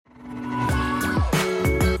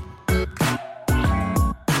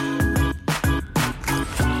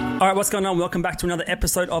All right, what's going on? Welcome back to another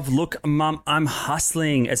episode of Look, Mum, I'm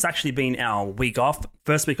Hustling. It's actually been our week off,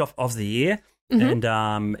 first week off of the year. And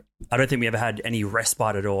I don't think we ever had any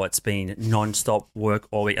respite at all. It's been non-stop work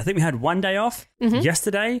all week. I think we had one day off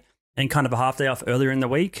yesterday and kind of a half day off earlier in the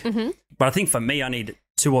week. But I think for me, I need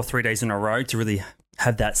 2 or 3 days in a row to really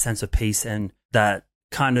have that sense of peace and that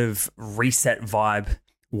kind of reset vibe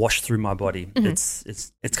wash through my body.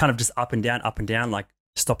 It's kind of just up and down, like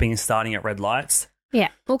stopping and starting at red lights. Yeah.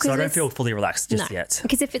 Well, so I don't feel fully relaxed just yet.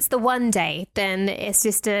 Because if it's the one day, then it's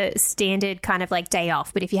just a standard kind of like day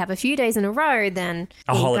off. But if you have a few days in a row, then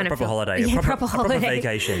a proper holiday. A proper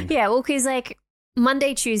vacation. Yeah. Well, because like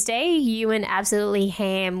Monday, Tuesday, you went absolutely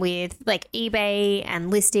ham with like eBay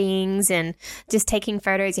and listings and just taking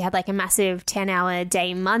photos. You had like a massive 10-hour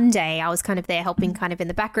day Monday. I was kind of there helping kind of in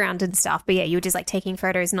the background and stuff. But yeah, you were just like taking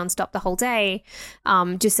photos nonstop the whole day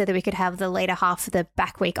just so that we could have the later half of the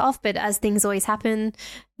back week off. But as things always happen,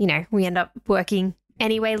 you know, we end up working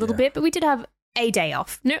anyway a little bit. But we did have a day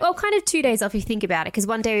off. No, well, kind of 2 days off if you think about it, because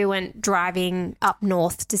one day we went driving up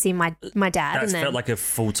north to see my dad. That felt like a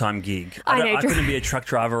full-time gig. I couldn't be a truck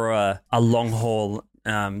driver or a long-haul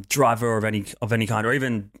driver of any kind, or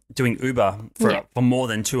even doing Uber for more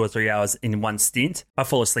than 2 or 3 hours in one stint. I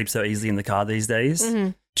fall asleep so easily in the car these days.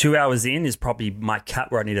 2 hours in is probably my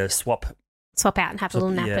cap where I need to swap out and have a little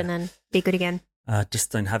nap and then be good again.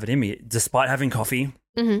 Just don't have it in me. Despite having coffee,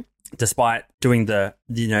 despite doing the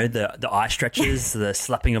eye stretches, the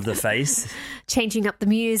slapping of the face, changing up the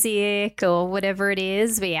music or whatever it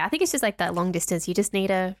is. But yeah, I think it's just like that long distance. You just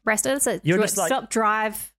need a rest. You're just stop,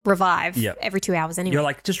 drive, revive every 2 hours anyway. You're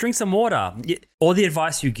like, just drink some water. All the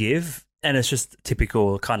advice you give, and it's just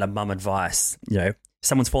typical kind of mum advice, you know.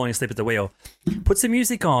 Someone's falling asleep at the wheel. Put some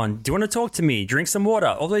music on. Do you want to talk to me? Drink some water.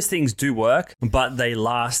 All those things do work, but they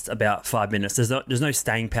last about 5 minutes. There's no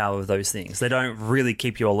staying power of those things. They don't really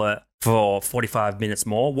keep you alert for 45 minutes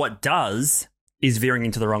more. What does is veering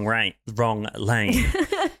into the wrong lane.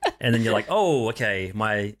 And then you're like, oh, okay,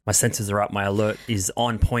 my senses are up. My alert is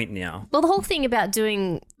on point now. Well, the whole thing about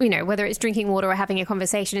doing, you know, whether it's drinking water or having a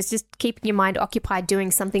conversation is just keeping your mind occupied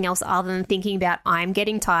doing something else other than thinking about I'm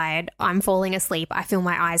getting tired, I'm falling asleep, I feel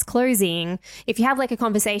my eyes closing. If you have like a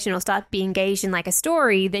conversation or start being engaged in like a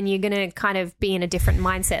story, then you're going to kind of be in a different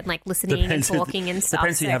mindset, like listening and talking and stuff.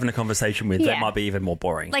 Depends who you're having a conversation with. That might be even more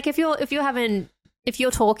boring. Like if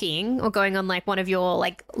you're talking or going on like one of your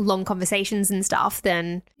like long conversations and stuff,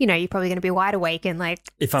 then, you know, you're probably going to be wide awake and like...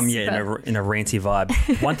 If I'm, in a ranty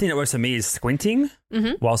vibe. One thing that works for me is squinting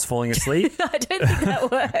whilst falling asleep. I don't think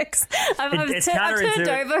that works. I've turned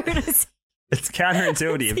over and it's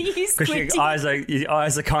counterintuitive because your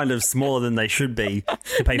eyes are kind of smaller than they should be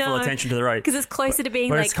to pay full attention to the road. Because it's closer to being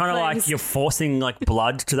but like it's kind of like you're forcing like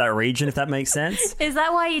blood to that region, if that makes sense. Is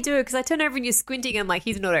that why you do it? Because I turn over and you're squinting and like,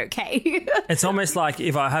 he's not okay. It's almost like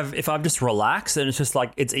if I'm just relaxed and it's just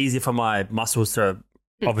like it's easy for my muscles to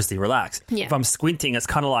obviously relax. Yeah. If I'm squinting, it's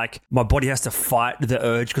kind of like my body has to fight the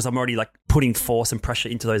urge because I'm already like putting force and pressure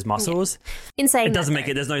into those muscles. In saying it doesn't make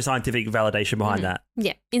it. There's no scientific validation behind that.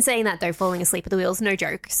 Yeah. In saying that though, falling asleep at the wheel's no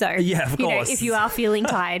joke. So yeah, of course. If you are feeling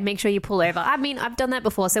tired, make sure you pull over. I mean, I've done that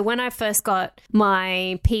before. So when I first got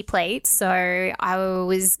my P plates, so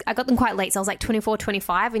I got them quite late. So I was like 24,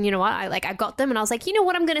 25, and you know what? I got them, and I was like, you know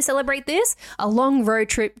what? I'm going to celebrate this, a long road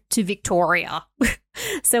trip to Victoria.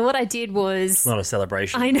 So what I did was... It's not a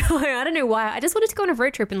celebration. I know. I don't know why. I just wanted to go on a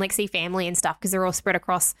road trip and like see family and stuff because they're all spread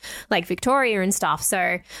across like Victoria and stuff. So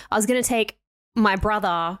I was going to take my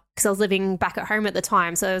brother because I was living back at home at the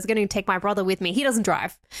time. So I was going to take my brother with me. He doesn't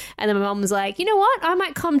drive. And then my mum was like, you know what? I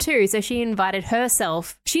might come too. So she invited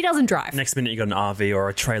herself. She doesn't drive. Next minute you got an RV or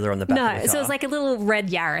a trailer on the back of the car. No, so it was like a little red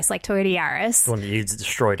Yaris, like Toyota Yaris. The one that you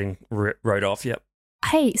destroyed and rode off, yep.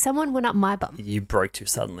 Hey, someone went up my bum. You broke too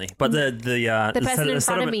suddenly. But the person in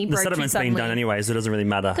front of me broke too suddenly. The settlement's been done anyway, so it doesn't really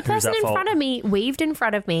matter. The person in front of me weaved in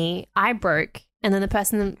front of me. I broke, and then the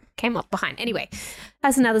person came up behind. Anyway,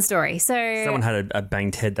 that's another story. So someone had a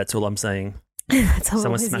banged head. That's all I'm saying. That's all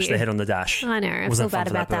someone smashed their head on the dash. I know. I feel bad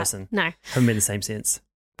about that. Person. No, haven't been the same since.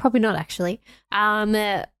 Probably not actually.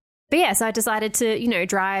 But yeah, so I decided to,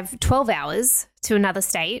 drive 12 hours to another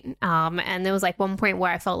state. And there was like one point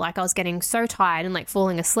where I felt like I was getting so tired and like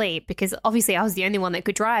falling asleep because obviously I was the only one that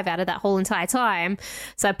could drive out of that whole entire time.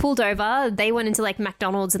 So I pulled over. They went into like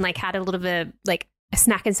McDonald's and like had a little bit of like a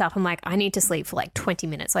snack and stuff. I'm like, I need to sleep for like 20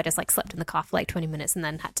 minutes. So I just like slept in the car for like 20 minutes and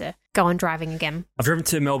then had to go on driving again. I've driven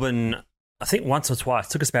to Melbourne, I think once or twice.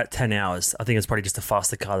 It took us about 10 hours. I think it's probably just a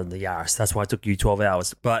faster car than the Yaris. That's why it took you 12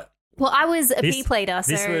 hours. But well, I was a P-plater.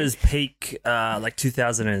 So this was peak like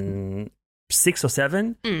 2010, 6 or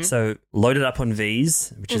 7. So loaded up on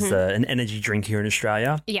V's, which is an energy drink here in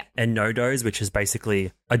Australia. Yeah. And No-Dose, which is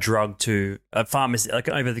basically a drug to a pharmacy, like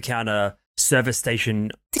an over-the-counter service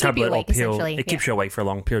station tablet or pill. It keeps you awake for a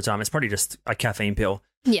long period of time. It's probably just a caffeine pill.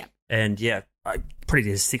 Yeah. And I pretty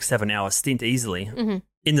did a 6-7 hour stint easily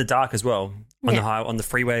in the dark as well on the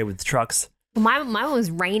freeway with the trucks. My one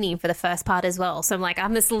was raining for the first part as well. So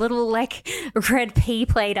I'm this little like red pea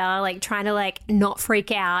plater, like trying to like not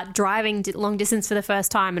freak out, driving long distance for the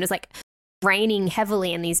first time. And it's like raining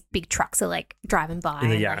heavily and these big trucks are like driving by. In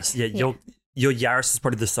the Yaris. Your Yaris is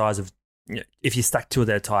probably the size of, if you stack 2 of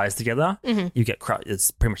their tires together, you get crushed.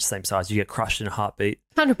 It's pretty much the same size. You get crushed in a heartbeat.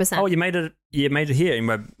 100%. Oh, you made it here.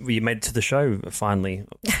 You made it to the show finally.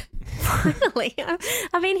 Finally.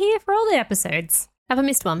 I've been here for all the episodes. Haven't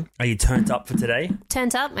missed one. Are you turned up for today?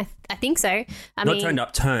 Turned up? I think so. Turned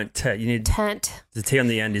up, turned. You need turned. The T on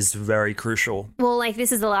the end is very crucial. Well, like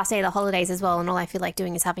this is the last day of the holidays as well, and all I feel like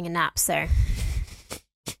doing is having a nap. So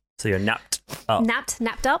you're napped up.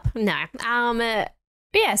 Napped up? No.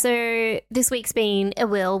 But yeah, so this week's been a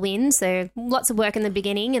whirlwind. So lots of work in the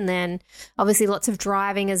beginning, and then obviously lots of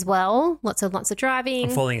driving as well. Lots of driving.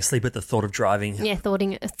 I'm falling asleep at the thought of driving. Yeah,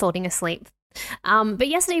 thoughting asleep. But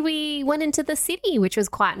yesterday we went into the city, which was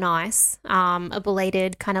quite nice. A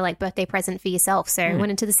belated kind of like birthday present for yourself. So went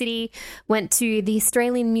into the city, went to the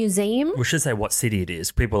Australian Museum. We should say what city it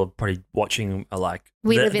is. People are probably watching are like,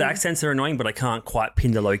 the accents are annoying, but I can't quite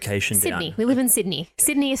pin the location down. Sydney. We live in Sydney,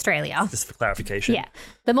 Australia. Just for clarification. Yeah.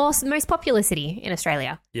 The most popular city in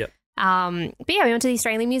Australia. Yep. But yeah, we went to the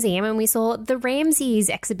Australian Museum and we saw the Ramses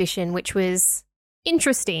exhibition, which was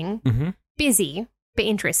interesting, busy, but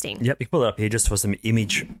interesting. Yep, you can pull it up here just for some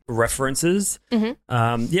image references.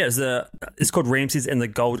 It's called Ramses and the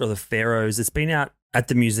Gold of the Pharaohs. It's been out at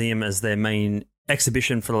the museum as their main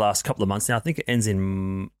exhibition for the last couple of months now. I think it ends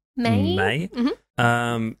in May.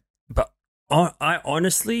 But I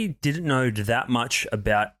honestly didn't know that much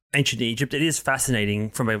about ancient Egypt. It is fascinating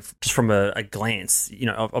from a glance.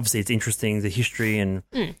 Obviously it's interesting, the history and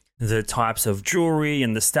the types of jewelry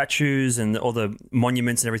and the statues and all the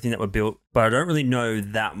monuments and everything that were built. But I don't really know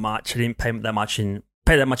that much. I didn't pay that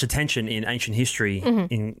much attention in ancient history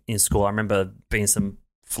in school. I remember being some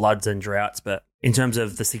floods and droughts, but in terms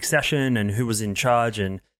of the succession and who was in charge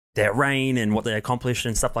and their reign and what they accomplished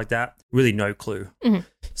and stuff like that, really no clue.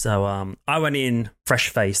 So I went in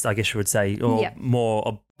fresh-faced, I guess you would say, or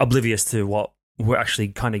more oblivious to what we're actually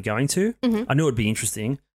kind of going to. I knew it would be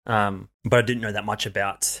interesting. But I didn't know that much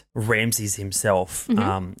about Ramses himself.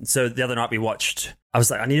 So the other night I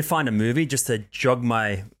was like, I need to find a movie just to jog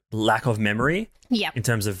my lack of memory in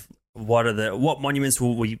terms of what monuments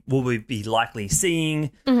will we be likely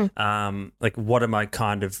seeing? Like what am I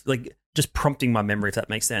kind of like just prompting my memory, if that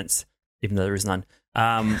makes sense, even though there is none.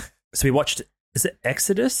 So we watched, is it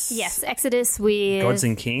Exodus? Yes, Exodus with Gods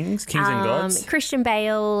and Kings and Gods. Christian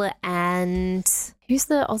Bale and who's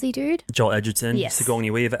the Aussie dude? Joel Edgerton,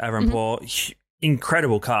 Sigourney Weaver, Aaron Paul.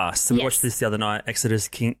 Incredible cast. So we watched this the other night, Exodus,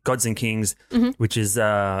 Gods and Kings, which is,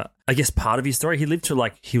 I guess, part of his story. He lived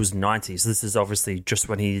to he was 90. So this is obviously just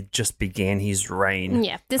when he just began his reign.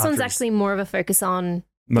 Yeah, this one's actually more of a focus on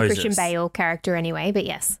the Christian Bale character anyway, but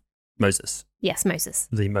yes. Moses. Yes, Moses.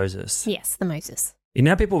 The Moses. Yes, the Moses. You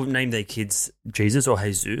know how people name their kids Jesus or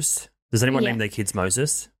Jesus? Does anyone name their kids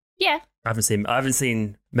Moses? Yeah. I haven't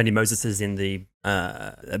seen many Moseses in the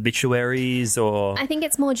obituaries or. I think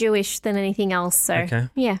it's more Jewish than anything else. So okay.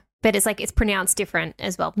 Yeah, but it's pronounced different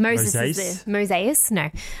as well. Moses is Moses. No,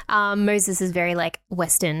 Moses is very like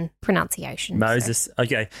Western pronunciation. Moses. So.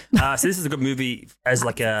 Okay. So this is a good movie as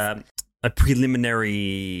like a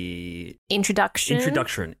preliminary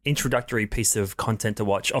introductory piece of content to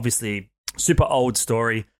watch. Obviously, super old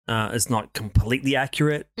story. It's not completely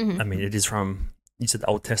accurate. I mean, it is from. You said the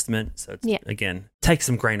Old Testament, so it's, again, take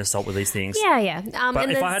some grain of salt with these things. Yeah.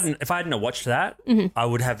 But if I hadn't watched that, I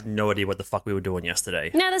would have no idea what the fuck we were doing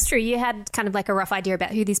yesterday. No, that's true. You had kind of like a rough idea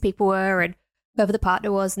about who these people were and whoever the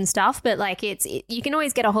partner was and stuff. But like you can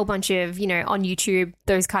always get a whole bunch of on YouTube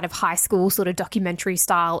those kind of high school sort of documentary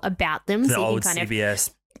style about them. The so old you can kind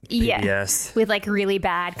CBS. Yeah, PBS. with like really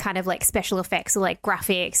bad kind of like special effects or like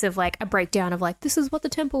graphics of like a breakdown of like this is what the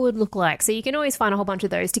temple would look like. So you can always find a whole bunch of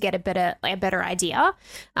those to get a better idea.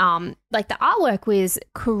 Like the artwork was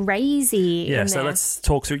crazy. Yeah, so let's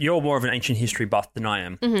talk through. You're more of an ancient history buff than I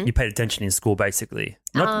am. You paid attention in school, basically.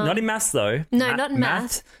 Not in maths though. No, not in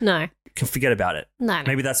math. No, can forget about it. No.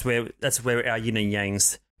 Maybe that's where our yin and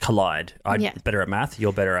yangs collide. I'm better at math.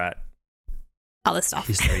 You're better at other stuff.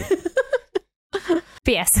 History.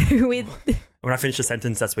 But yes, when I finish a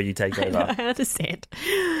sentence, that's where you take over. I understand.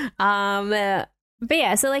 But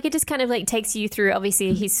yeah, so like it just kind of like takes you through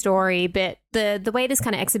obviously his story, but the way this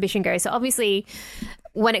kind of exhibition goes. So obviously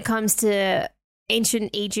when it comes to ancient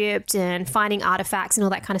Egypt and finding artifacts and all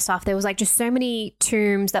that kind of stuff, there was like just so many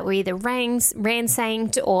tombs that were either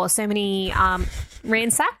ransacked or so many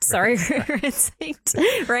ransacked. Well,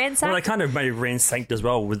 they kind of maybe ransacked as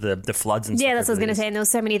well with the floods and stuff. Yeah, that's what I was going to say. And there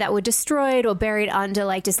was so many that were destroyed or buried under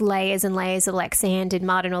like just layers and layers of like sand and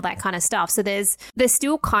mud and all that kind of stuff. So they're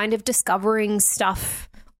still kind of discovering stuff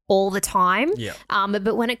all the time. Yeah.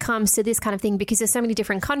 But when it comes to this kind of thing, because there's so many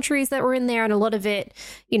different countries that were in there, and a lot of it,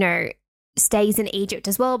 you know, stays in Egypt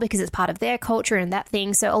as well because it's part of their culture and that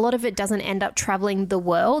thing. So a lot of it doesn't end up traveling the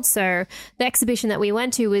world. So the exhibition that we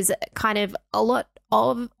went to was kind of a lot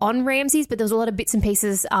on Ramses, but there was a lot of bits and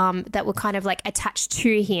pieces that were kind of like attached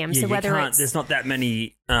to him. Yeah, so whether there's not that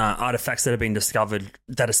many artifacts that have been discovered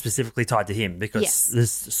that are specifically tied to him, because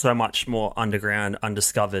there's so much more underground,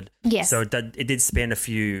 undiscovered. Yes. So it did span a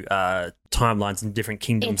few timelines and different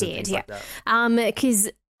kingdoms. It did, and things like that. Because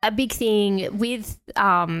a big thing with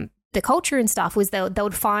the culture and stuff was they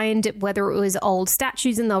would find whether it was old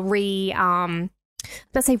statues and they'll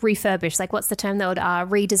let's say refurbish, like what's the term? They would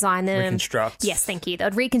redesign them. Reconstruct. Yes, thank you. They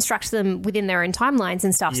would reconstruct them within their own timelines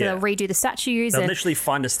and stuff. So they'll redo the statues. They'll literally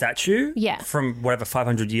find a statue from whatever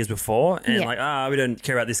 500 years before and we don't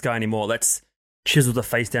care about this guy anymore. Let's chisel the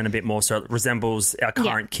face down a bit more so it resembles our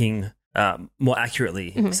current king more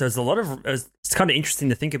accurately. Mm-hmm. So it's kind of interesting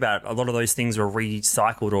to think about. A lot of those things were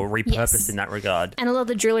recycled or repurposed in that regard. And a lot of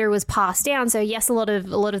the jewelry was passed down. So yes, a lot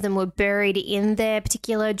of them were buried in their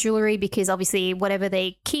particular jewelry because obviously whatever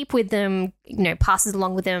they keep with them, you know, passes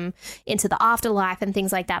along with them into the afterlife and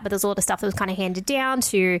things like that. But there's a lot of stuff that was kind of handed down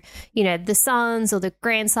to, you know, the sons or the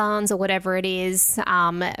grandsons or whatever it is.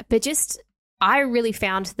 But just I really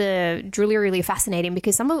found the jewelry really fascinating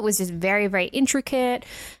because some of it was just very, very intricate.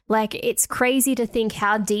 Like, it's crazy to think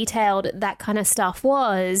how detailed that kind of stuff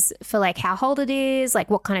was for, like, how old it is,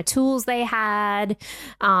 like, what kind of tools they had.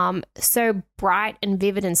 So bright and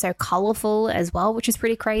vivid and so colorful as well, which is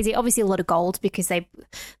pretty crazy. Obviously, a lot of gold because they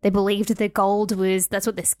believed that gold was, that's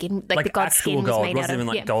what their skin, like the god's skin was gold. made out of. It wasn't even,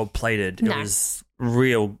 like, gold-plated. No. It was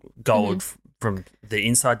real gold from the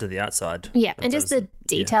inside to the outside. Yeah, and just the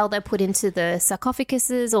detail they put into the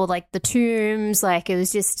sarcophaguses or like the tombs, like it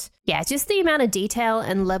was just the amount of detail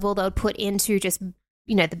and level they would put into just,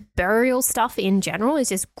 you know, the burial stuff in general is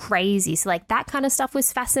just crazy. So like that kind of stuff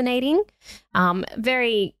was fascinating.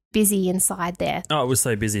 Very busy inside there. Oh, it was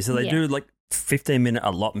so busy. So they do like 15-minute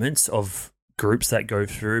allotments of groups that go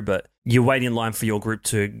through, but you wait in line for your group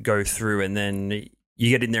to go through and then you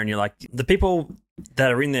get in there and you're like, the people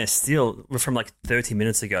that are in there still were from like 30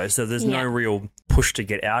 minutes ago. So there's no real push to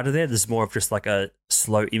get out of there. There's more of just like a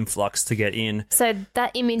slow influx to get in. So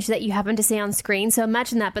that image that you happen to see on screen, so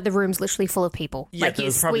imagine that, but the room's literally full of people. Yeah, like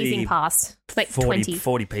you're squeezing past like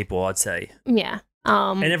 40 people, I'd say. Yeah.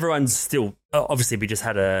 And everyone's still, obviously we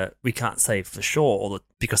can't say for sure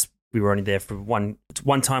because we were only there for one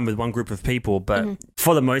time with one group of people, but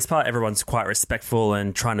for the most part, everyone's quite respectful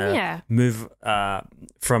and trying to move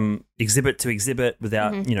from exhibit to exhibit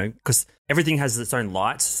without, you know, because everything has its own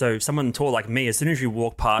lights. So someone tall like me, as soon as you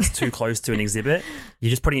walk past too close to an exhibit, you're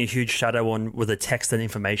just putting a huge shadow on where the text and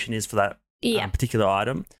information is for that particular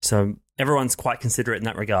item. So everyone's quite considerate in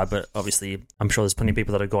that regard, but obviously I'm sure there's plenty of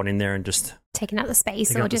people that have gone in there and just taken up the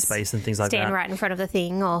space or just space and things like that. Stand right in front of the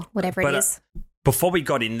thing or whatever it is. Before we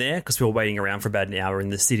got in there, because we were waiting around for about an hour in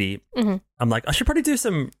the city, I'm like, I should probably do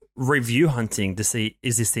some review hunting to see,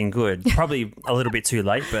 is this thing good? Probably a little bit too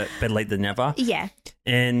late, but better late than never. Yeah.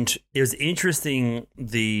 And it was interesting,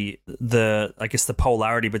 the I guess the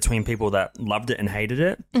polarity between people that loved it and hated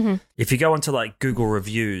it. If you go onto like Google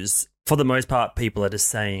reviews, for the most part, people are just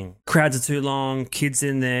saying crowds are too long, kids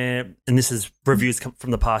in there. And this is reviews from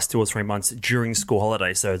the past 2 or 3 months during school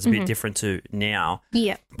holiday. So it's a bit different to now.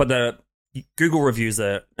 Yeah. But the Google reviews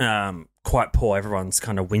are quite poor. Everyone's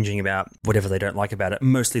kind of whinging about whatever they don't like about it,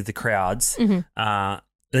 mostly the crowds.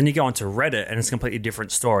 Then you go onto Reddit and it's a completely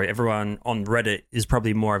different story. Everyone on Reddit is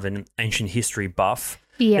probably more of an ancient history buff.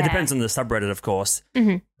 Yeah. It depends on the subreddit, of course.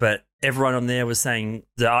 But everyone on there was saying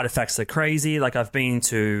the artifacts are crazy. Like I've been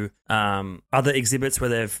to other exhibits where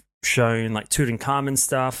they've shown like Tutankhamun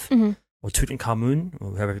stuff or Tutankhamun,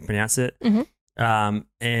 or however you pronounce it.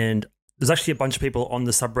 And there's actually a bunch of people on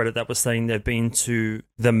the subreddit that were saying they've been to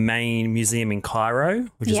the main museum in Cairo,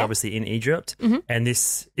 which is obviously in Egypt. And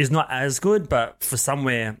this is not as good, but for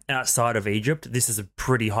somewhere outside of Egypt, this is a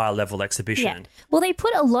pretty high level exhibition. Yeah. Well, they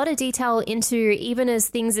put a lot of detail into even as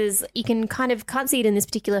things as you can kind of can't see it in this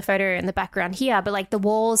particular photo in the background here, but like the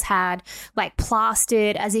walls had like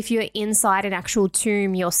plastered as if you're inside an actual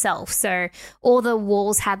tomb yourself. So all the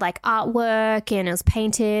walls had like artwork and it was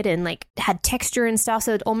painted and like had texture and stuff.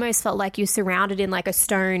 So it almost felt like you're surrounded in like a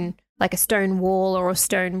stone wall or a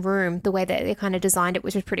stone room, the way that they kind of designed it,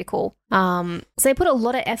 which is pretty cool. So they put a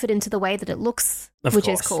lot of effort into the way that it looks, which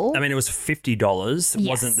is cool. I mean, it was $50. It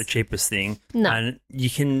wasn't the cheapest thing. No. And you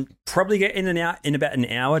can probably get in and out in about an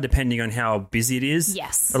hour, depending on how busy it is.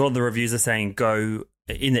 Yes. A lot of the reviews are saying go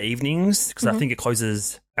in the evenings because I think it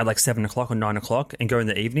closes at like 7 o'clock or 9 o'clock and go in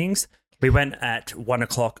the evenings. We went at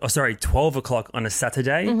 12 o'clock on a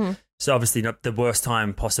Saturday. So obviously not the worst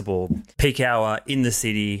time possible. Peak hour in the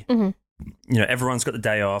city. You know, everyone's got the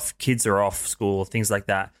day off. Kids are off school, things like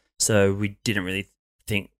that. So we didn't really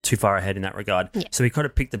think too far ahead in that regard. Yeah. So we kind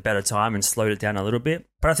of picked a better time and slowed it down a little bit.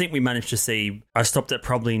 But I think we managed to see, I stopped at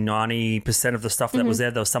probably 90% of the stuff that was there.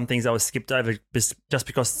 There were some things I was skipped over just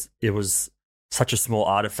because it was such a small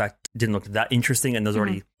artifact, didn't look that interesting, and there's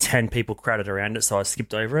already 10 people crowded around it, so I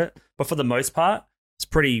skipped over it. But for the most part, it's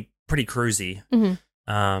pretty cruisy.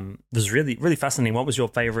 It was really, really fascinating. What was your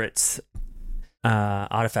favourite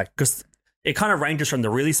artifact? Because it kind of ranges from the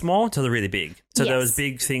really small to the really big. So there was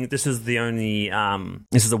big thing. This is the only,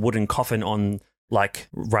 this is a wooden coffin on like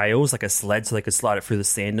rails, like a sled, so they could slide it through the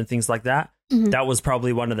sand and things like that. That was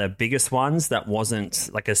probably one of the biggest ones that wasn't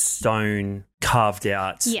like a stone carved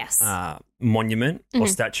out monument or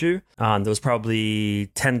statue. There was probably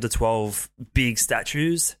 10 to 12 big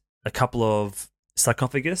statues, a couple of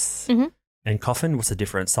sarcophagus and coffin. What's the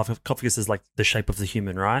difference? Sarcophagus is like the shape of the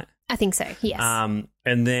human, right? I think so, yes. And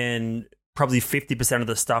then probably 50% of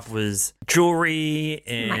the stuff was jewelry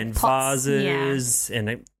and like vases,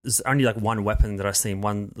 and there's only like one weapon that I've seen,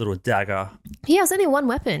 one little dagger. Yeah, it was only one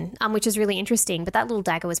weapon, which is really interesting, but that little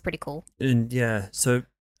dagger was pretty cool. And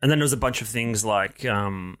and then there was a bunch of things like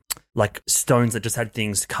stones that just had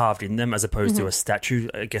things carved in them as opposed to a statue,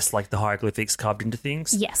 I guess like the hieroglyphics carved into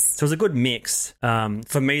things. Yes. So it was a good mix.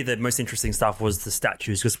 For me, the most interesting stuff was the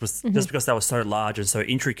statues just because they were so large and so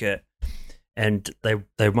intricate. And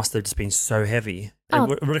they must have just been so heavy. It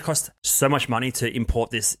would have cost so much money to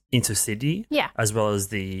import this into Sydney. Yeah. As well as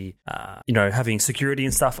the, having security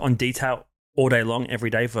and stuff on detail all day long, every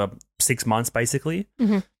day for 6 months, basically.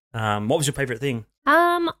 What was your favourite thing?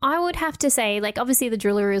 I would have to say, like, obviously the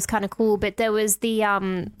jewellery was kind of cool, but there was the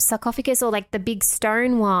sarcophagus, or like the big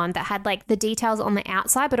stone one that had like the details on the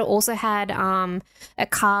outside, but it also had a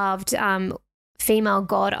carved female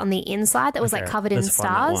god on the inside that was like covered in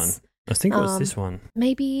stars. I think it was this one.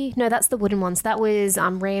 Maybe. No, that's the wooden one. So that was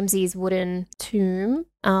Ramses' wooden tomb.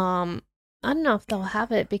 I don't know if they'll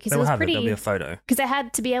have it because it was pretty. There'll be a photo. Because they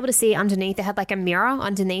had to be able to see underneath. They had like a mirror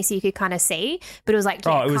underneath so you could kind of see. But it was like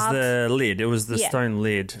it was the lid. It was the stone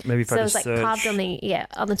lid. Maybe if I just search. So it was like carved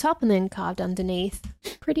on the top and then carved underneath.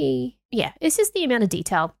 Pretty. Yeah, it's just the amount of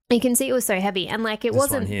detail. You can see it was so heavy, and like it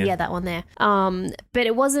wasn't. Yeah, that one there. But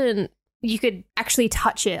it wasn't. You could actually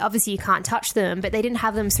touch it. Obviously, you can't touch them, but they didn't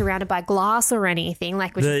have them surrounded by glass or anything.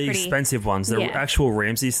 Like which the expensive ones, the actual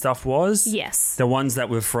Ramses stuff was. Yes. The ones that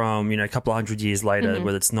were from a couple of hundred years later,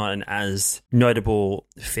 where it's not an as notable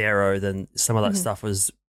pharaoh, then some of that stuff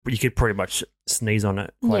was. You could pretty much sneeze on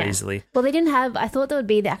it quite easily. Well, they didn't have. I thought there would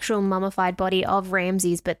be the actual mummified body of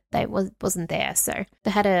Ramses, but they wasn't there. So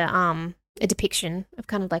they had a depiction of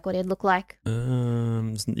kind of like what it'd look like.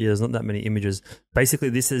 There's not that many images. Basically,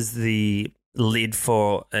 this is the lid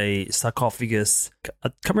for a sarcophagus. I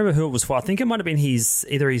can't remember who it was for. I think it might have been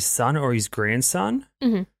either his son or his grandson.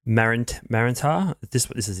 Marantar. This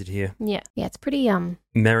is it here. Yeah, it's pretty Marantar.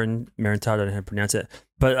 I don't know how to pronounce it,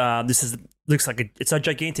 but looks like it's a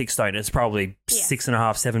gigantic stone. It's probably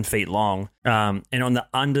 6.5, 7 feet long. And on the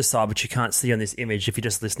underside, which you can't see on this image, if you're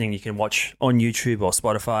just listening, you can watch on YouTube or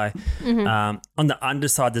Spotify. On the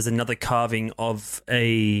underside, there's another carving of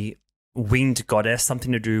a winged goddess,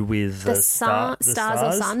 something to do with the stars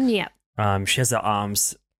or sun. Yeah. She has her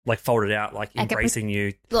arms like folded out, like embracing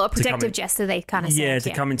you. A protective gesture, they kind of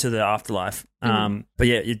to come into the afterlife. But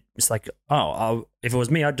yeah, it's like, if it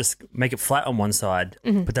was me, I'd just make it flat on one side.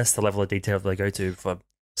 But that's the level of detail they go to for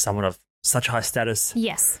someone of such high status.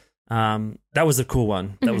 Yes. That was a cool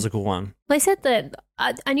one. That was a cool one. They said that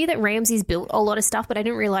I knew that Ramses built a lot of stuff, but I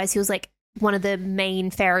didn't realize he was like one of the main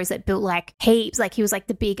pharaohs that built like heaps. Like he was like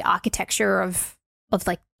the big architecture of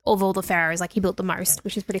all the pharaohs. Like he built the most,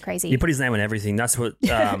 which is pretty crazy. He put his name on everything. That's what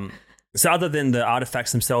So other than the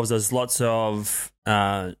artifacts themselves, there's lots of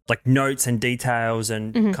like notes and details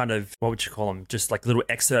and kind of, what would you call them? Just like little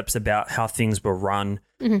excerpts about how things were run,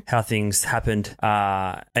 how things happened.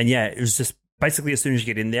 And yeah, it was just basically as soon as you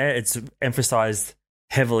get in there, it's emphasized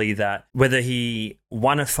heavily that whether he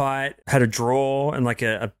won a fight, had a draw and like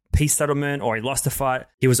a peace settlement, or he lost a fight,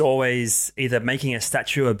 he was always either making a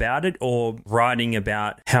statue about it or writing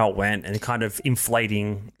about how it went and kind of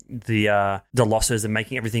inflating the losses and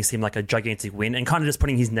making everything seem like a gigantic win, and kind of just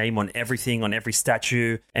putting his name on everything, on every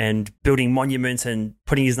statue, and building monuments and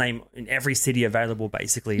putting his name in every city available,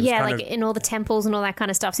 basically. Yeah, like in all the temples and all that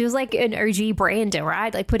kind of stuff. So he was like an OG brander,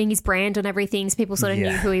 right? Like putting his brand on everything so people sort of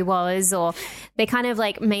knew who he was. Or they kind of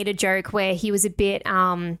like made a joke where he was a bit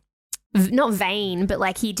not vain, but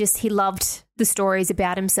like he loved the stories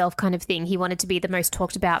about himself kind of thing. He wanted to be the most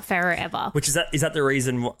talked about pharaoh ever. Which is that the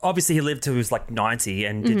reason? Obviously, he lived to he was like 90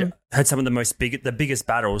 and had some of the biggest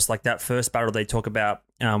battles. Like that first battle they talk about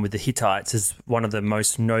with the Hittites is one of the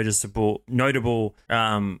most notable,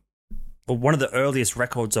 one of the earliest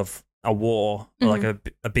records of a war, or like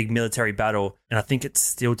a big military battle. And I think it's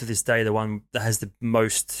still to this day the one that has the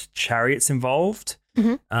most chariots involved.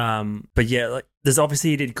 But yeah, like there's obviously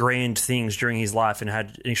he did grand things during his life and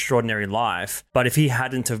had an extraordinary life. But if he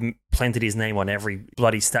hadn't have planted his name on every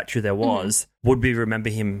bloody statue there was, would we remember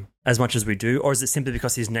him as much as we do? Or is it simply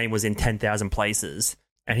because his name was in 10,000 places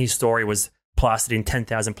and his story was plastered in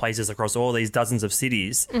 10,000 places across all these dozens of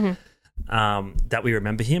cities that we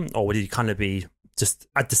remember him? Or would he kind of be just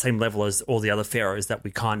at the same level as all the other pharaohs that we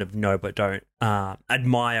kind of know but don't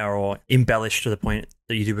admire or embellish to the point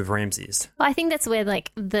that you do with Ramses? Well, I think that's where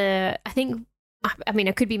I mean,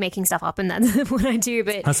 I could be making stuff up, and that's what I do.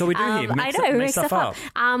 But that's what we do here. We make stuff up.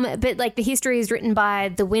 But like the history is written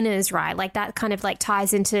by the winners, right? Like that kind of like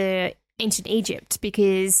ties into ancient Egypt,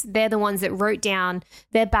 because they're the ones that wrote down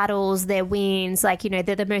their battles, their wins, like, you know,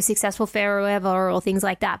 they're the most successful pharaoh ever or things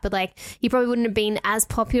like that. But like he probably wouldn't have been as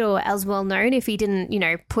popular or as well known if he didn't, you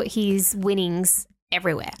know, put his winnings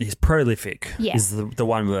everywhere. He's prolific is the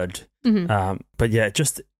one word. But yeah,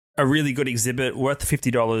 just a really good exhibit, worth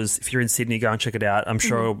 $50. If you're in Sydney, go and check it out. I'm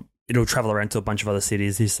sure it'll travel around to a bunch of other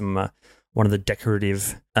cities. Here's some one of the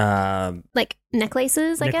decorative like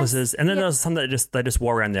necklaces, I guess. And then there's some that they just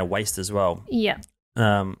wore around their waist as well. Yeah.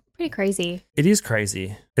 Pretty crazy. It is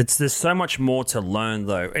crazy. There's so much more to learn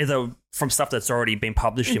though, either from stuff that's already been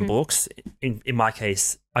published in books. In my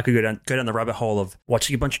case, I could go down the rabbit hole of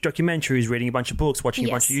watching a bunch of documentaries, reading a bunch of books, watching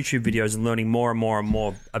a bunch of YouTube videos and learning more and more and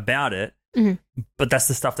more about it. But that's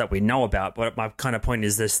the stuff that we know about. But my kind of point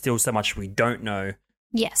is there's still so much we don't know.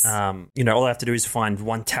 Yes. You know, all I have to do is find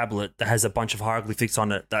one tablet that has a bunch of hieroglyphics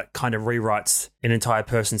on it that kind of rewrites an entire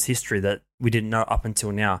person's history that we didn't know up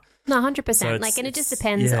until now. No, 100%. So like, and it just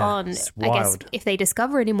depends on, I guess, if they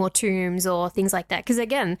discover any more tombs or things like that. Because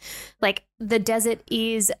again, like the desert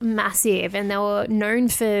is massive, and they were known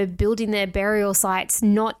for building their burial sites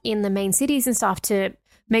not in the main cities and stuff to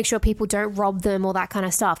make sure people don't rob them or that kind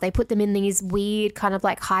of stuff. They put them in these weird kind of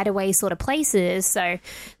like hideaway sort of places. So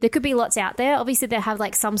there could be lots out there. Obviously, they have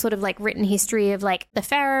like some sort of like written history of like the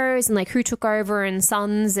pharaohs and like who took over and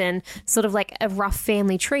sons and sort of like a rough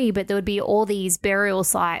family tree. But there would be all these burial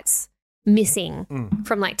sites missing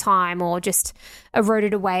from like time or just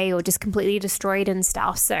eroded away or just completely destroyed and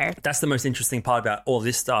stuff. So that's the most interesting part about all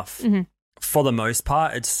this stuff. For the most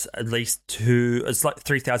part, it's at least it's like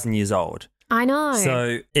 3,000 years old. I know.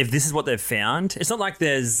 So if this is what they've found, it's not like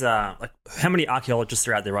there's like how many archaeologists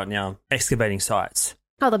are out there right now excavating sites?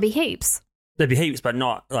 Oh, there'll be heaps. There'd be heaps, but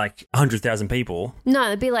not like 100,000 people. No,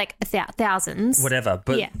 there'd be like thousands. Whatever,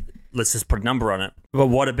 but let's just put a number on it. But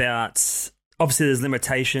what about, obviously there's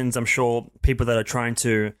limitations. I'm sure people that are trying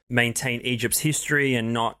to maintain Egypt's history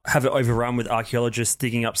and not have it overrun with archaeologists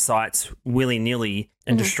digging up sites willy-nilly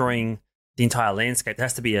and destroying the entire landscape. There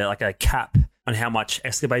has to be a cap on how much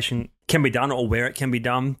excavation can be done or where it can be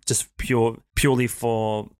done, just purely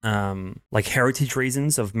for like heritage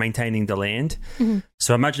reasons of maintaining the land.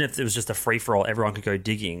 So imagine if it was just a free-for-all, everyone could go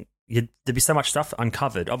digging. There'd be so much stuff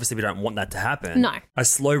uncovered. Obviously, we don't want that to happen. No. A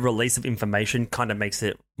slow release of information kind of makes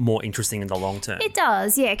it more interesting in the long term. It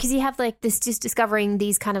does, yeah, because you have like this just discovering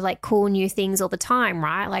these kind of like cool new things all the time,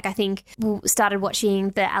 right? Like I think we started watching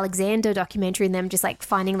the Alexander documentary and them just like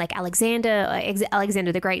finding like Alexander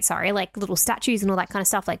the Great, like little statues and all that kind of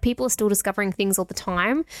stuff. Like people are still discovering things all the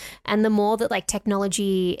time. And the more that like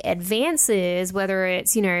technology advances, whether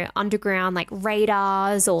it's, you know, underground like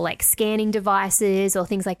radars or like scanning devices or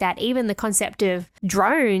things like that, even the concept of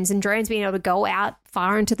drones being able to go out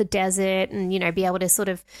far into the desert and, be able to sort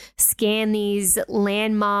of scan these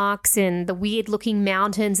landmarks and the weird looking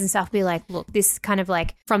mountains and stuff. Be like, look, this kind of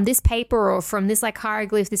like from this paper or from this like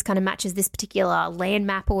hieroglyph, this kind of matches this particular land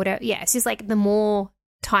map or whatever. Yeah, it's just like the more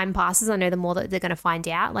time passes, I know the more that they're going to find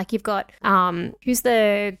out. Like you've got who's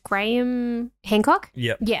the Graham Hancock?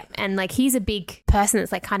 Yeah. Yeah. And like he's a big person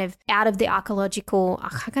that's like kind of out of the archaeological,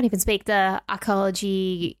 I can't even speak the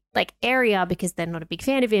archaeology like area because they're not a big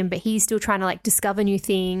fan of him, but he's still trying to like discover new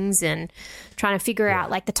things and trying to figure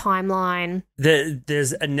out like the timeline.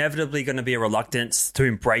 There's inevitably going to be a reluctance to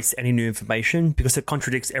embrace any new information because it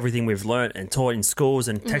contradicts everything we've learned and taught in schools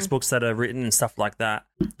and textbooks that are written and stuff like that.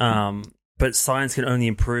 But science can only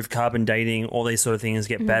improve, carbon dating, all these sort of things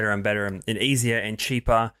get better and better and easier and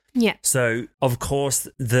cheaper. Yeah. So, of course,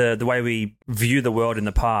 the way we view the world in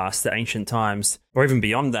the past, the ancient times, or even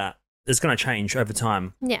beyond that, is going to change over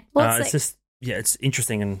time. Yeah. Well, it's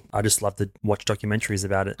interesting, and I just love to watch documentaries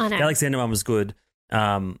about it. I know. The Alexander one was good,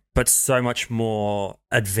 but so much more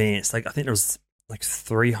advanced. Like I think it was like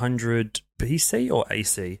 300 BC or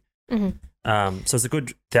AC. Mm-hmm. So it's a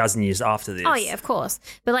good 1,000 years after this. Oh, yeah, of course.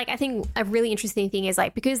 But, like, I think a really interesting thing is,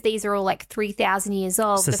 like, because these are all, like, 3,000 years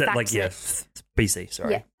old. So BC,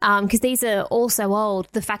 sorry. Yeah. Because these are all so old,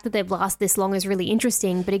 the fact that they've lasted this long is really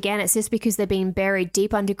interesting. But, again, it's just because they're being buried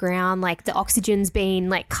deep underground. Like, the oxygen's been,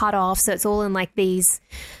 like, cut off. So it's all in, like, these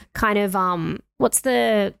kind of,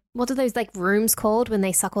 what are those like rooms called when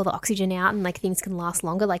they suck all the oxygen out and like things can last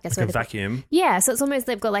longer? Like that's like a vacuum. Yeah, so it's almost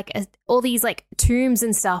they've got like all these like tombs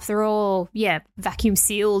and stuff. They're all vacuum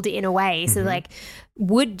sealed in a way. So like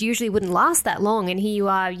wood usually wouldn't last that long, and here you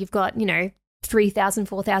are. You've got 3,000,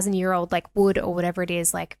 4,000 year old like wood or whatever it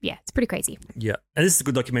is. Like it's pretty crazy. Yeah, and this is a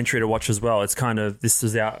good documentary to watch as well. It's kind of this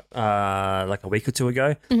was out like a week or two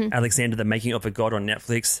ago. Alexander, the Making of a God on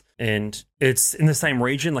Netflix, and it's in the same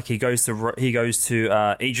region. Like he goes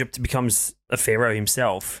to Egypt, becomes a pharaoh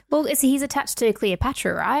himself. Well, he's attached to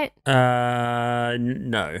Cleopatra, right?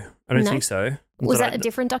 No, I don't think so. Was that a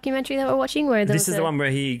different documentary that we're watching? This is the one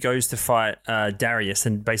where he goes to fight Darius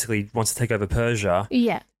and basically wants to take over Persia.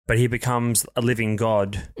 Yeah. But he becomes a living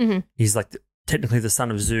god. He's like technically the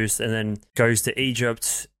son of Zeus, and then goes to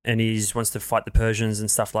Egypt and he wants to fight the Persians and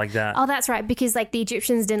stuff like that. Oh, that's right, because like the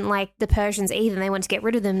Egyptians didn't like the Persians either, and they wanted to get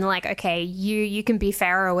rid of them. They're like, okay, you can be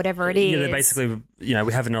pharaoh or whatever it is. Yeah, they basically,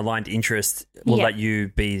 we have an aligned interest. We'll let you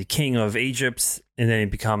be the king of Egypt, and then he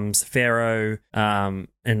becomes pharaoh, and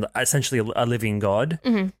essentially a living god.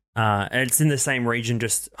 And it's in the same region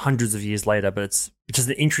just hundreds of years later, but it's just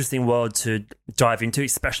an interesting world to dive into,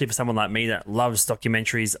 especially for someone like me that loves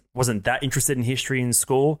documentaries. Wasn't that interested in history in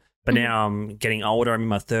school, but now I'm getting older. I'm in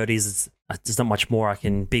my 30s. There's not much more I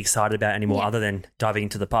can be excited about anymore other than diving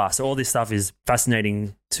into the past. So all this stuff is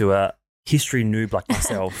fascinating to a history noob like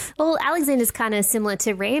myself. Well, Alexander's kind of similar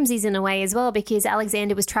to Ramses in a way as well, because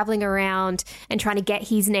Alexander was traveling around and trying to get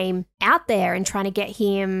his name out there and trying to get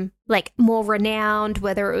him like more renowned,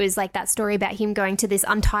 whether it was like that story about him going to this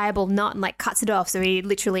untieable knot and like cuts it off. So he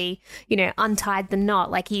literally, untied the knot.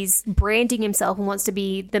 Like he's branding himself and wants to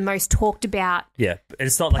be the most talked about. Yeah.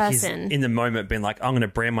 It's not like he's in the moment being like, I'm going to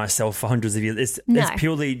brand myself for hundreds of years. It's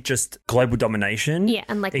purely just global domination. Yeah.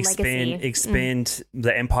 And like legacy. Expand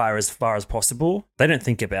the empire as far as possible.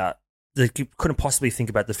 They couldn't possibly think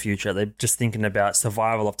about the future. They're just thinking about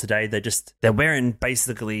survival of today. They're wearing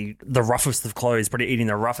basically the roughest of clothes, probably eating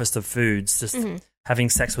the roughest of foods, just having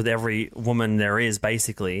sex with every woman there is,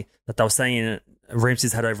 basically. That they were saying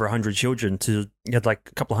Ramses had over 100 children. He had like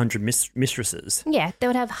a couple of hundred mistresses. Yeah, they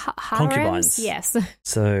would have concubines. Yes.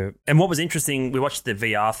 So, and what was interesting, we watched the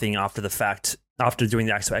VR thing after the fact. After doing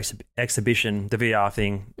the actual exhibition, the VR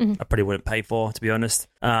thing, I probably wouldn't pay for, to be honest.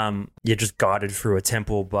 You're just guided through a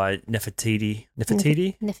temple by Nefertiti.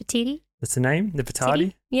 Nefertiti? That's the name?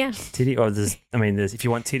 Nefertiti? Yeah. Titty? Or if you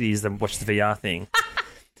want titties, then watch the VR thing.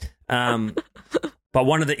 But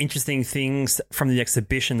one of the interesting things from the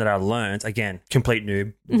exhibition that I learned, again, complete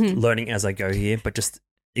noob, learning as I go here, but just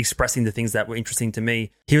expressing the things that were interesting to me.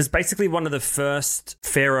 He was basically one of the first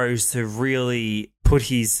pharaohs to really put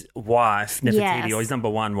his wife, Nefertiti, or his number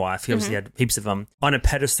one wife, he obviously had heaps of them, on a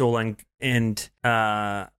pedestal and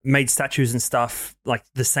made statues and stuff like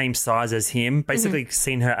the same size as him, basically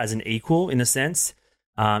seen her as an equal in a sense.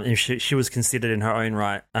 And she was considered in her own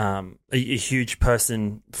right a huge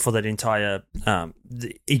person for that entire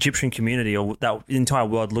the Egyptian community, or that entire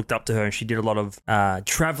world looked up to her, and she did a lot of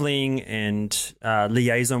traveling and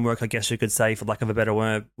liaison work, I guess you could say, for lack of a better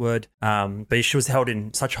word. But she was held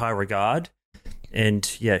in such high regard, and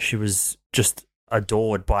she was just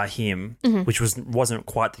adored by him, which wasn't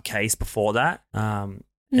quite the case before that. And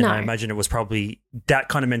I imagine it was probably that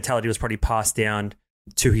kind of mentality was probably passed down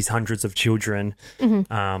to his hundreds of children,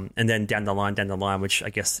 Mm-hmm. and then down the line, which I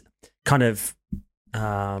guess kind of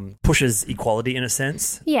pushes equality in a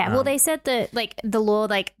sense. Yeah, well, they said that, like, the law,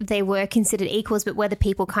 like, they were considered equals, but whether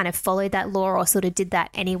people kind of followed that law or sort of did that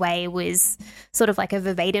anyway was sort of like a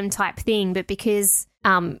verbatim type thing. But because,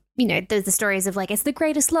 you know, there's the stories of, like, it's the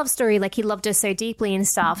greatest love story, like, he loved her so deeply and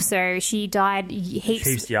stuff. So she died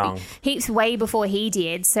heaps young. Heaps way before he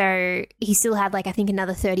did. So he still had, like, I think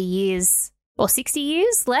another 30 years or 60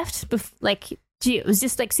 years left. Like, it was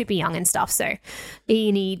just, like, super young and stuff. So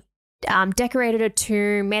he decorated a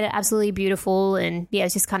tomb, made it absolutely beautiful, and yeah,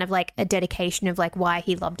 it's just kind of like a dedication of like why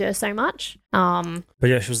he loved her so much. But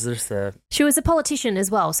yeah, she was a politician as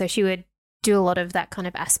well, so she would do a lot of that kind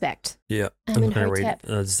of aspect. Yeah, I'm not going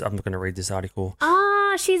to read this article.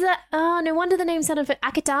 She's no wonder the name sounded for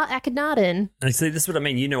Akhenaten. And see, this is what I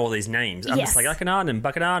mean. You know all these names. I'm just like Akhenaten,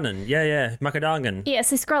 Bakhenaten, Makadagan. Yeah,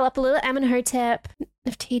 so scroll up a little. Amenhotep,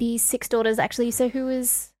 Nefertiti's 6 daughters actually. So who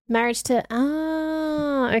was married to?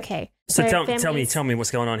 Okay. So tell me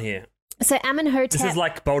what's going on here. So Amenhotep. This is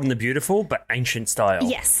like Bold and the Beautiful, but ancient style.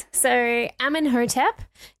 Yes. So Amenhotep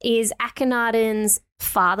is Akhenaten's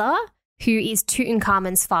father, who is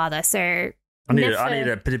Tutankhamun's father. So I need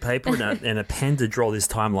a bit of paper and a pen to draw this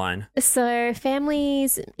timeline. So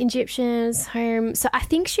families, Egyptians, home. So I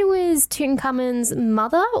think she was Tutankhamun's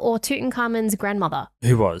mother or Tutankhamun's grandmother.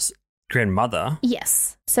 Who was? Grandmother?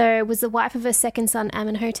 Yes. So was the wife of her second son,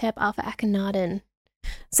 Amenhotep, after Akhenaten.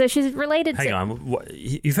 So she's related Hang on.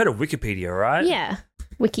 You've heard of Wikipedia, right? Yeah.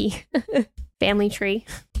 Wiki. Family tree.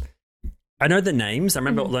 I know the names. I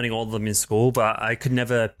remember learning all of them in school, but I could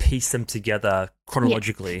never piece them together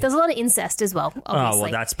chronologically. Yeah. There's a lot of incest as well, obviously. Oh,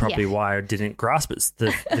 well, that's probably why I didn't grasp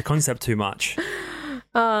the concept too much.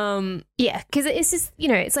 Yeah, because it's just, you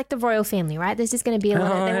know, it's like the royal family, right? There's just going to be a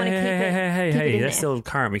lot of, they want to keep it Hey, in they're there. still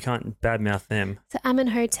current. We can't badmouth them. So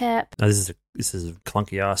Amenhotep. Oh, this is a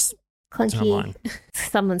clunky-ass timeline.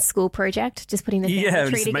 Someone's school project, just putting the family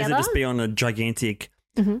tree together. Imagine just be on a gigantic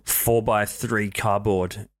 4x3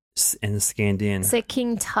 cardboard and scanned in. So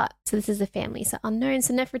King Tut. So this is the family. So unknown.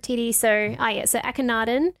 So Nefertiti. So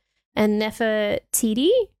Akhenaten and Nefertiti.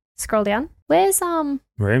 Scroll down. Where's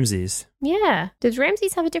Ramses? Yeah. Does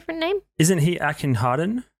Ramses have a different name? Isn't he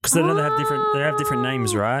Akhenaten? Because they have different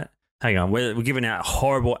names, right? Hang on, we're giving out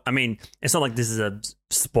horrible. I mean, it's not like this is a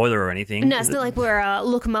spoiler or anything. No, it's not like we're a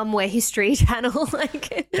Look Mum, We're History channel.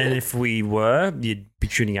 Like, and if we were, you'd be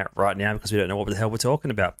tuning out right now because we don't know what the hell we're talking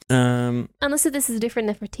about. Unless this is a different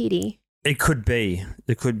Nefertiti. It could be.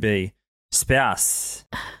 Spouse.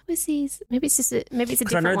 Maybe it's a different one.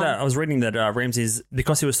 Because I know that I was reading that Ramses,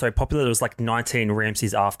 because he was so popular, there was like 19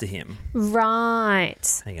 Ramses after him.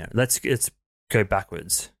 Right. Hang on, let's go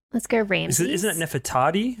backwards. Let's go Ramses. Isn't it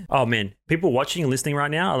Nefertiti? Oh man, people watching and listening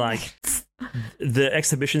right now are like, the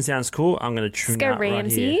exhibition sounds cool. I'm going to tune out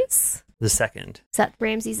Ramses. Right here. The second. Is that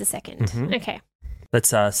Ramses the second? Mm-hmm. Okay.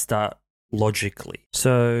 Let's start logically.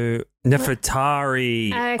 So Nefertari.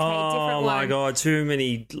 Okay, oh my god, too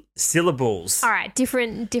many syllables. All right,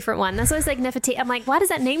 different one. That's always like Nefertiti. I'm like, why does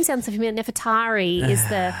that name sound so familiar? Nefertari is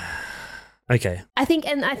the. Okay. I think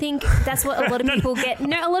that's what a lot of people get.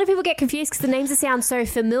 No, a lot of people get confused because the names sound so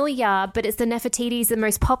familiar, but it's the Nefertiti's the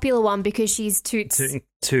most popular one because she's Toots.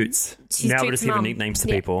 Toots. Now we're just giving nicknames to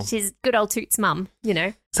people. She's good old Toots' mum, you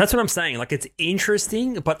know. So that's what I'm saying. Like, it's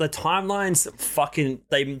interesting, but the timelines fucking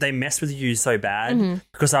they mess with you so bad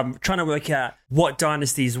because I'm trying to work out what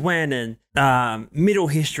dynasties when and middle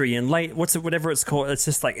history and late whatever it's called. It's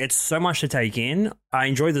just like it's so much to take in. I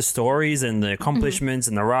enjoy the stories and the accomplishments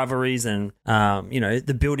and the rivalries and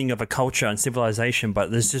the building of a culture and civilization,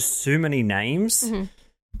 but there's just so many names.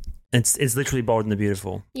 It's literally Bold and the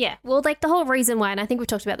Beautiful. Yeah. Well, like the whole reason why, and I think we've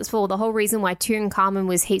talked about this before, the whole reason why Tutankhamun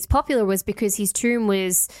was heaps popular was because his tomb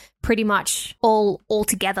was pretty much all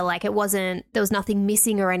together. Like there was nothing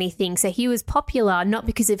missing or anything. So he was popular not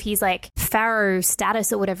because of his like pharaoh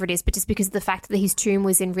status or whatever it is, but just because of the fact that his tomb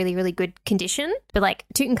was in really, really good condition. But like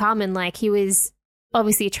Tutankhamun, like he was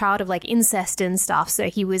obviously a child of like incest and stuff. So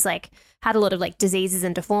he was like had a lot of like diseases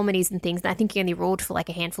and deformities and things. And I think he only ruled for like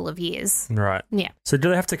a handful of years. Right. Yeah. So do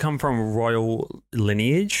they have to come from royal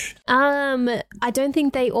lineage? I don't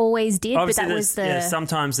think they always did, obviously, but that was the... Yeah,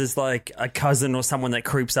 sometimes there's like a cousin or someone that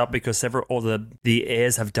creeps up because the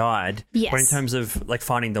heirs have died. Yes. But in terms of like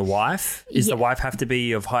finding the wife, the wife have to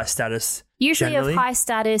be of high status? Usually generally? Of high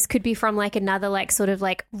status, could be from like another like sort of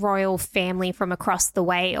like royal family from across the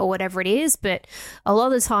way or whatever it is. But a lot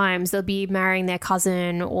of the times they'll be marrying their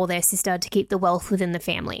cousin or their sister to keep the wealth within the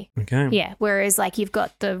family. Okay. Yeah. Whereas like you've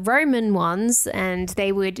got the Roman ones and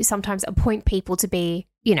they would sometimes appoint people to be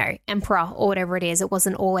emperor or whatever it is, it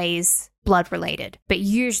wasn't always blood related. But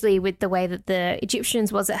usually with the way that the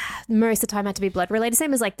Egyptians was, most of the time had to be blood related.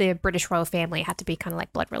 Same as like the British royal family had to be kind of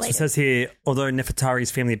like blood related. So it says here, although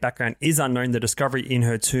Nefertari's family background is unknown, the discovery in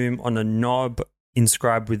her tomb on a knob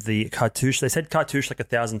inscribed with the cartouche. They said cartouche like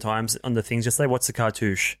 1,000 times on the things yesterday. What's the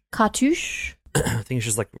cartouche? Cartouche? I think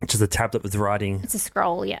it's just a tablet with writing. It's a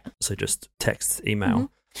scroll, yeah. So just text,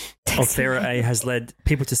 email. Of Pharaoh A has led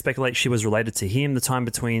people to speculate she was related to him. The time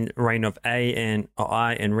between reign of I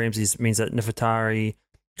and Ramses means that Nefertari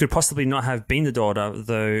could possibly not have been the daughter,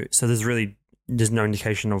 though. So there's no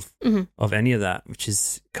indication of any of that, which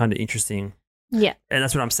is kind of interesting. Yeah. And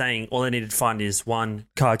that's what I'm saying. All I needed to find is one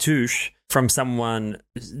cartouche from someone,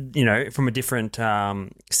 from a different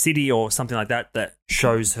city or something like that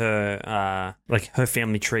shows her like her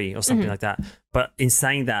family tree or something like that. But in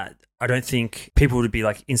saying that, I don't think people would be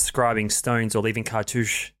like inscribing stones or leaving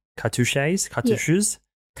cartouches. Cartouche.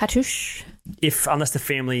 Unless the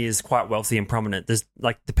family is quite wealthy and prominent, there's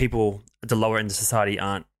like the people at the lower end of society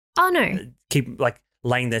aren't. Oh no. Keep like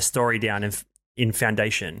laying their story down in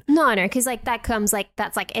foundation. No, because like that comes like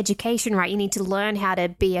that's like education, right? You need to learn how to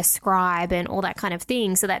be a scribe and all that kind of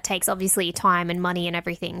thing. So that takes obviously time and money and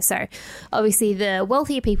everything. So obviously the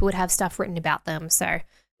wealthier people would have stuff written about them. So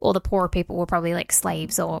all the poorer people were probably like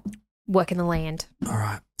slaves or work in the land. All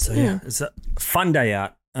right. So yeah, it's a fun day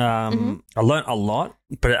out. I learned a lot,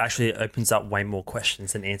 but it actually opens up way more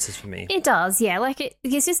questions than answers for me. It does, yeah. Like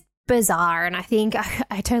it's just bizarre, and I think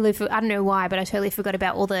I don't know why, but I totally forgot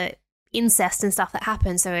about all the incest and stuff that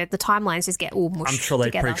happened. So the timelines just get all mushed. I'm sure they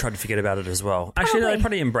together. probably tried to forget about it as well. Actually, no, they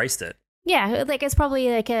probably embraced it. Yeah, like it's probably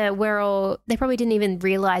like they probably didn't even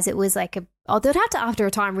realize it was like they'd have to after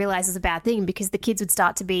a time realize it's a bad thing because the kids would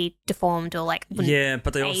start to be deformed or like but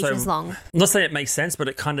they also long. Not saying it makes sense, but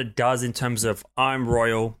it kind of does in terms of I'm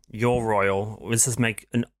royal, you're royal. Let's just make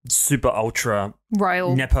a super ultra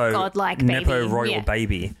royal godlike nepo royal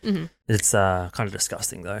baby. It's kind of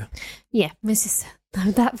disgusting though. Yeah, it's just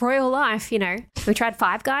that royal life, We tried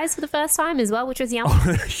Five Guys for the first time as well, which was yum.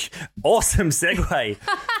 Awesome segue.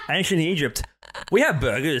 Ancient Egypt. We have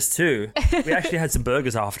burgers too. We actually had some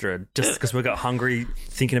burgers after it just because we got hungry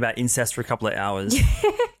thinking about incest for a couple of hours.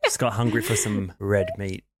 Just got hungry for some red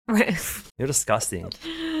meat. You're disgusting.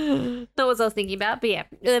 That was what I was thinking about. But yeah,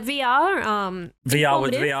 VR.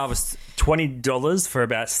 VR was $20 for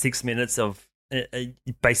about 6 minutes of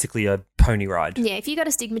basically a pony ride. Yeah, if you got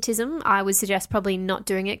astigmatism, I would suggest probably not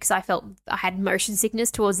doing it because I felt I had motion sickness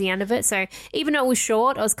towards the end of it. So even though it was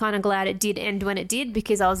short, I was kind of glad it did end when it did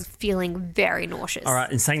because I was feeling very nauseous. All right,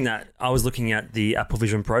 in saying that, I was looking at the Apple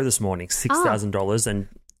Vision Pro this morning, $6,000, and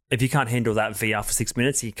if you can't handle that VR for 6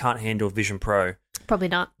 minutes, you can't handle Vision Pro. Probably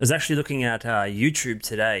not. I was actually looking at YouTube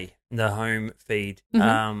today, the home feed.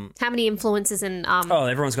 How many influencers and...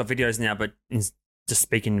 everyone's got videos now, but... just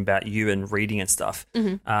speaking about you and reading and stuff.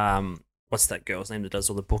 What's that girl's name that does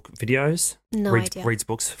all the book videos? No idea. Reads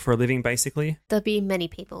books for a living, basically. There'll be many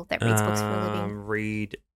people that reads books for a living.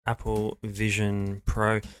 Read Apple Vision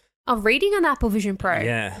Pro. Oh, reading on Apple Vision Pro?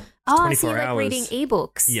 Yeah. Oh, 24 so you're like hours. reading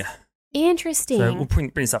ebooks? Yeah. Interesting. So we'll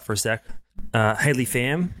bring this up for a sec. Haley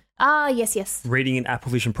Pham. Ah, yes. Reading an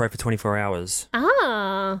Apple Vision Pro for 24 hours.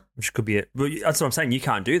 Ah. Which could be it. Well, that's what I'm saying. You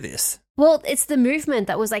can't do this. Well, it's the movement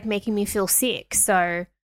that was like making me feel sick. So.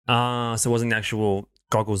 So it wasn't the actual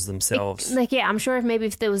goggles themselves. I'm sure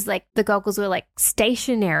if there was like the goggles were like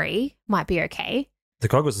stationary, might be okay. The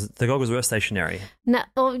goggles were stationary. No,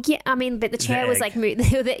 well, yeah, I mean, but the chair was like you're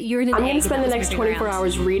in an egg. I'm going to spend the next 24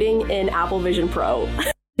 hours reading in Apple Vision Pro.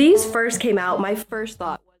 These first came out, my first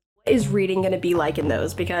thought was, what is reading going to be like in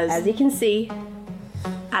those? Because as you can see,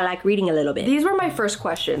 I like reading a little bit. These were my first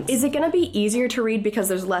questions. Is it going to be easier to read because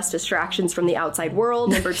there's less distractions from the outside world?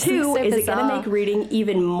 Number two, so is it going to make reading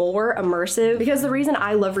even more immersive? Because the reason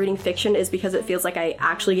I love reading fiction is because it feels like I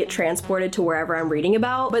actually get transported to wherever I'm reading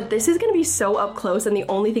about. But this is going to be so up close and the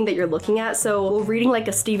only thing that you're looking at. So will reading like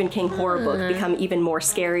a Stephen King horror book become even more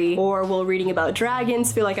scary? Or will reading about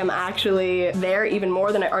dragons feel like I'm actually there even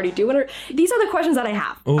more than I already do? These are the questions that I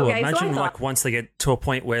have. Oh, okay, imagine like once they get to a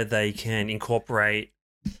point where they can incorporate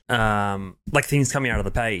like things coming out of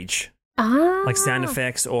the page, like sound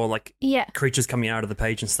effects or like creatures coming out of the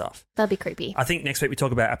page and stuff. That'd be creepy. I think next week we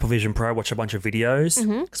talk about Apple Vision Pro, watch a bunch of videos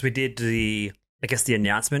because we did the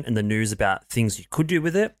announcement and the news about things you could do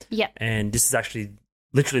with it. Yep. And this is actually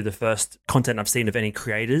literally the first content I've seen of any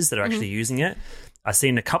creators that are actually using it. I've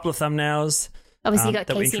seen a couple of thumbnails. Obviously, you got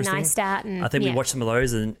Casey Neistat. And, I think we watched some of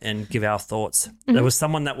those and give our thoughts. There was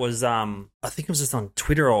someone that was, I think it was just on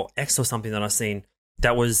Twitter or X or something that I've seen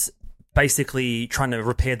that was basically trying to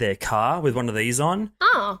repair their car with one of these on.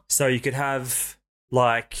 Oh. So you could have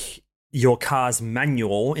like your car's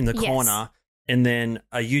manual in the Yes. corner, and then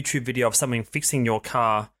a YouTube video of someone fixing your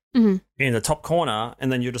car in the top corner,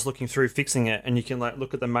 and then you're just looking through fixing it, and you can like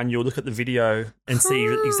look at the manual, look at the video, and see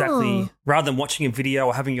exactly, rather than watching a video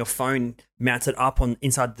or having your phone mounted up on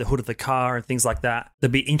inside the hood of the car and things like that.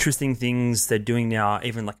 There'll be interesting things they're doing now,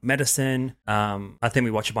 even like medicine. I think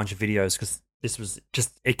we watch a bunch of videos because this was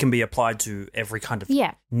just, it can be applied to every kind of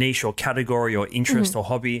niche or category or interest or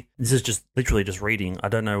hobby. This is just literally just reading. I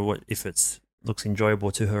don't know if it's looks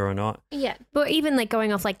enjoyable to her or not. Yeah. But even like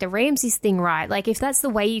going off like the Ramses thing, right? Like if that's the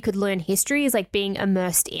way you could learn history is like being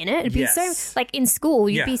immersed in it. It'd be so like in school,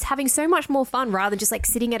 you'd be having so much more fun rather than just like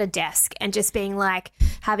sitting at a desk and just being like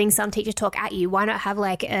having some teacher talk at you. Why not have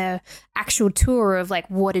like a actual tour of like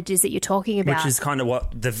what it is that you're talking about? Which is kind of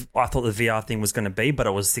what I thought the VR thing was going to be, but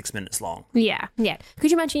it was 6 minutes long. Yeah. Yeah.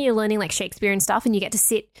 Could you imagine you're learning like Shakespeare and stuff and you get to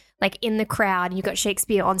sit like in the crowd and you've got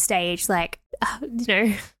Shakespeare on stage, like, you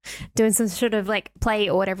know, doing some sort of like play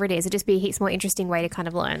or whatever it is. It'd just be a heaps more interesting way to kind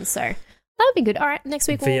of learn. So that would be good. All right, next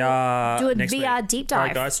week we'll do a VR deep dive. All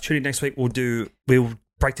right, guys, tune in next week. We'll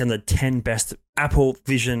break down the 10 best Apple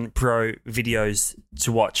Vision Pro videos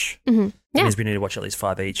to watch. That means we need to watch at least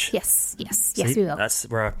 5 each. Yes, See, we will. That's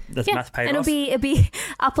where the math paid and off. it'll be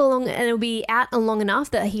up along, and it'll be out long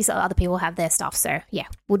enough that other people have their stuff. So yeah,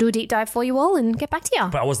 we'll do a deep dive for you all and get back to you.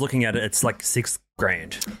 But I was looking at it; it's like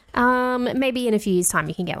 $6,000. Maybe in a few years' time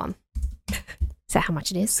you can get one. Is that how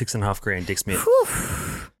much it is? $6,500, Dick Smith.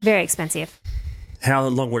 Very expensive. How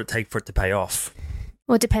long would it take for it to pay off?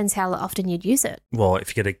 Well, it depends how often you'd use it. Well, if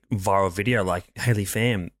you get a viral video like Hayley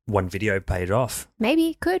Pham, one video paid off.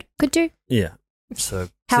 Maybe, could do. Yeah. So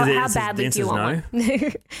how the badly do you want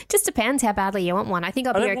one? Just depends how badly you want one. I think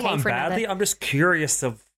I'll be okay for badly. another. I'm just curious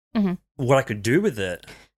of what I could do with it.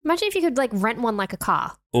 Imagine if you could like rent one like a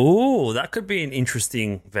car. Oh, that could be an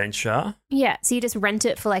interesting venture. Yeah, so you just rent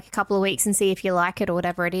it for like a couple of weeks and see if you like it or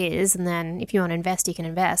whatever it is, and then if you want to invest, you can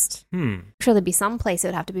invest. I'm sure there'd be some place that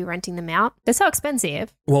would have to be renting them out. They're so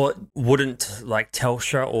expensive. Well, wouldn't like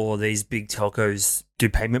Telstra or these big telcos do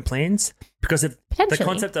payment plans? Because if the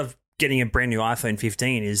concept of getting a brand new iPhone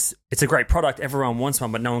 15 is, it's a great product, everyone wants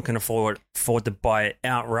one, but no one can afford to buy it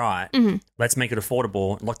outright. Let's make it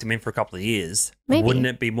affordable, lock them in for a couple of years. Maybe. Wouldn't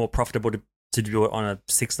it be more profitable to do it on a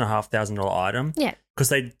 $6,500 item? Yeah. Because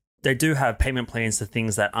they do have payment plans to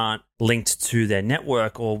things that aren't linked to their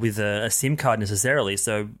network or with a SIM card necessarily.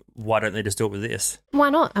 So why don't they just do it with this? Why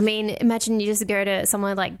not? I mean, imagine you just go to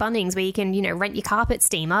somewhere like Bunnings where you can, you know, rent your carpet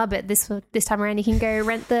steamer, but this time around you can go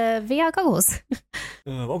rent the VR goggles.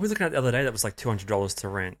 What were we looking at the other day that was like $200 to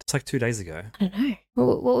rent? It's like 2 days ago. I don't know.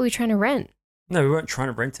 What were we trying to rent? No, we weren't trying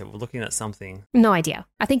to rent it. We're looking at something. No idea.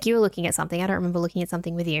 I think you were looking at something. I don't remember looking at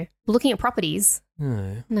something with you. We're looking at properties.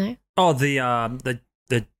 No. Oh, the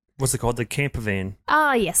what's it called? The camper van.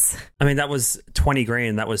 Oh, yes. I mean, that was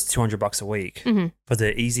 $20,000. That was $200 a week for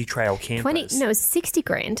the Easy Trail campers. No, it was 60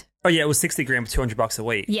 grand. Oh yeah, it was $60,000 for $200 a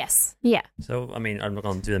week. Yes. Yeah. So I mean, I'm not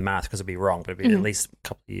going to do the math because it'd be wrong, but it'd be at least a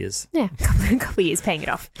couple of years. Yeah, a couple of years paying it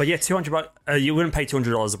off. But yeah, $200. You wouldn't pay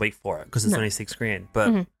 $200 a week for it because it's only $6,000.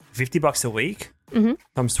 But $50 a week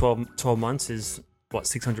times 12 months is what,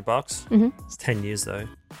 $600? It's 10 years though.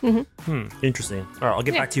 Interesting. All right, I'll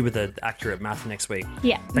get back to you with the accurate math next week.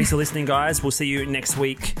 Yeah. Thanks for listening, guys. We'll see you next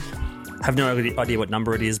week. I have no idea what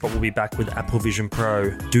number it is, but we'll be back with Apple Vision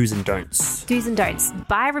Pro do's and don'ts. Do's and don'ts.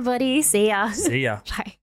 Bye, everybody. See ya. See ya. Bye.